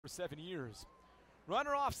for 7 years.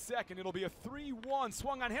 Runner off second. It'll be a 3-1.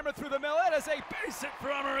 Swung on, hammered through the middle. It is a base hit for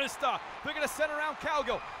Amarista. They're going to send around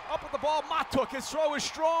Calgill. Up with the ball, Matuk. His throw is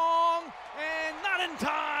strong and not in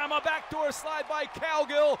time. A backdoor slide by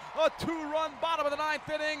Calgill. A 2-run bottom of the 9th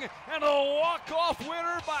inning. And a walk-off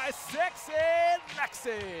winner by Sexy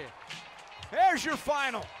Lexi. There's your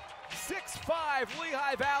final. 6-5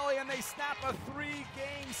 Lehigh Valley, and they snap a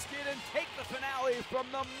 3-game skid and take the finale from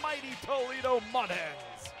the mighty Toledo Mud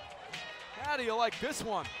Hens. How do you like this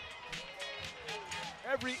one?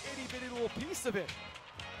 Every itty-bitty little piece of it.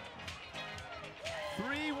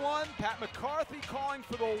 3-1, Pat McCarthy calling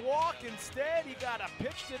for the walk. Instead, he got a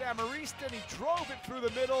pitch to Amarista, and he drove it through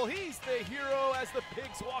the middle. He's the hero as the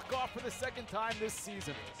Pigs walk off for the 2nd time this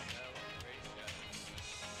season.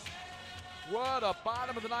 What a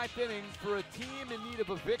bottom of the 9th inning for a team in need of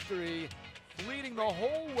a victory, leading the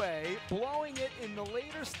whole way, blowing it in the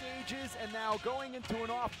later stages, and now going into an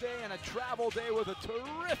off day and a travel day with a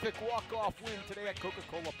terrific walk-off win today at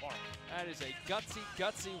Coca-Cola Park. That is a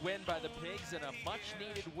gutsy win by the Pigs and a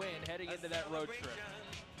much-needed win heading into that road trip.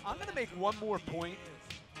 I'm going to make one more point.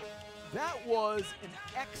 That was an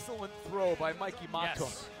excellent throw by Mikey Matuk.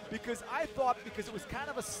 Yes. Because I thought, because it was kind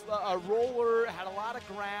of a roller, had a lot of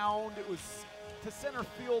ground, it was to center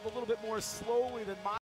field a little bit more slowly than Matuk.